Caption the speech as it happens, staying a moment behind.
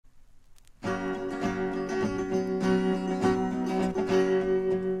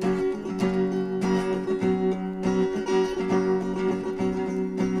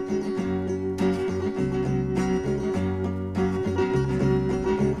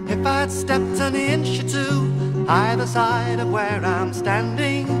If I'd stepped an inch or two either side of where I'm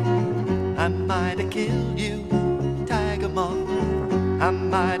standing, I might have killed you, tiger moth. I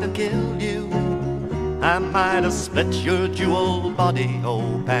might have killed you. I might have split your jewel body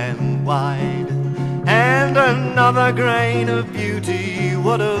open wide, and another grain of beauty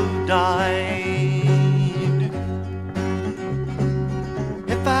would have died.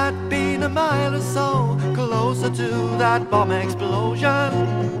 If I'd been a mile or so closer to that bomb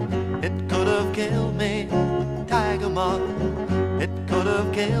explosion, it could have killed me, tiger moth. It could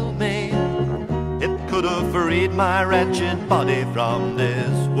have killed me. It could have freed my wretched body from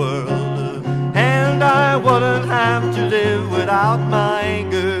this world, and I wouldn't have to live without my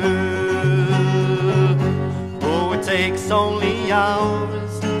girl. Oh, it takes only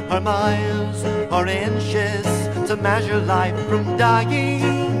hours or miles or inches to measure life from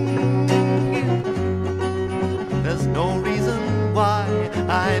dying. There's no reason why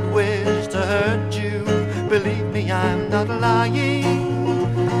I'd wish to hurt you. Believe me, I'm not lying.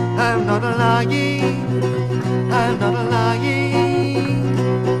 I'm not lying. I'm not lying.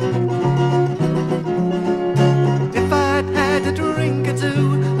 If I'd had a drink or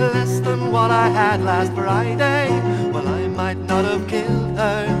two less than what I had last Friday, well, I might not have killed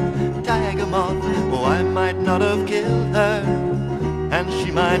her, tiger moth. Oh, I might not have killed her, and she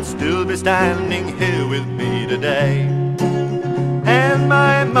might still be standing here with me today. And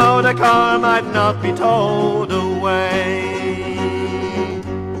my motor car might not be towed away.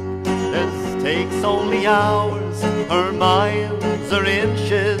 This takes only hours or miles or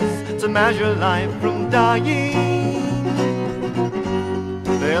inches to measure life from dying.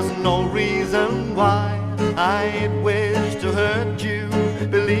 There's no reason why I'd wish to hurt you.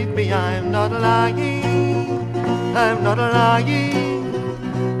 Believe me, I'm not lying. I'm not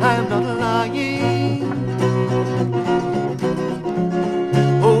lying. I'm not lying.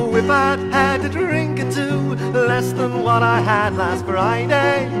 Oh, if I'd had a drink or two less than what I had last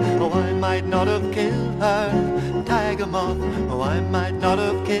Friday, oh, I might not have killed her, tiger moth. Oh, I might not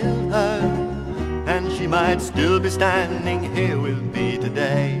have killed her, and she might still be standing here with me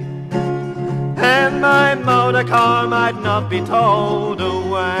today. And my motor car might not be towed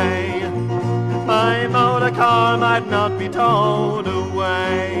away. My motor car might not be towed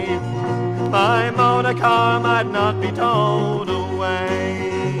away. My motor car might not be towed away.